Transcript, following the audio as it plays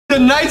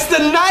Tonight's the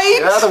night!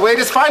 Yeah, the wait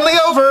is finally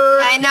over.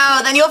 I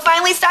know, then you'll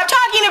finally stop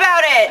talking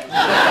about it.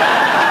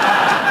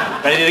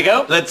 Ready to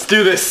go? Let's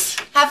do this.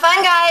 Have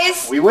fun,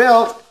 guys. We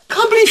will.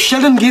 Can't believe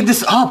Sheldon gave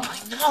this up. I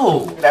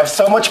know. We'll have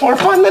so much more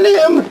fun than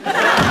him.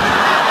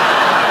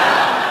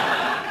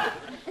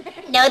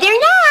 No, they're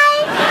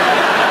not.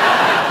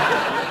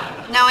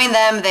 Knowing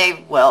them,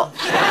 they will.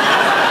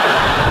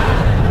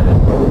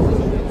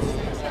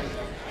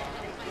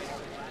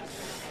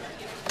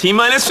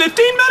 T-minus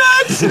 15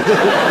 minutes!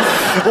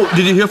 Oh,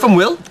 did you hear from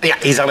Will? Yeah,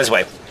 he's on his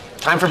way.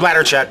 Time for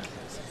bladder check.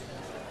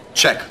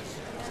 Check.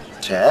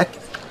 Check.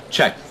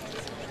 Check.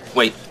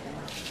 Wait.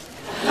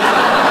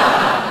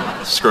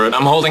 Screw it,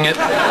 I'm holding it.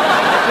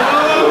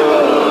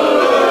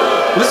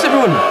 What's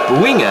everyone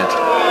booing at?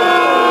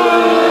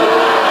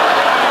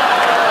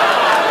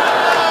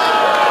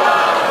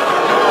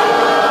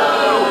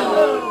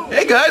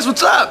 Hey guys,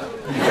 what's up?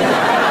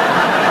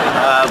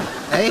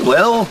 Hey,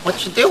 Will,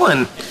 what you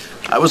doing?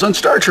 I was on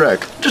Star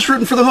Trek, just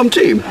rooting for the home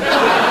team.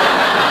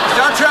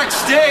 Star Trek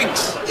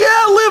stinks!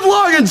 Yeah, live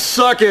long and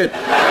suck it.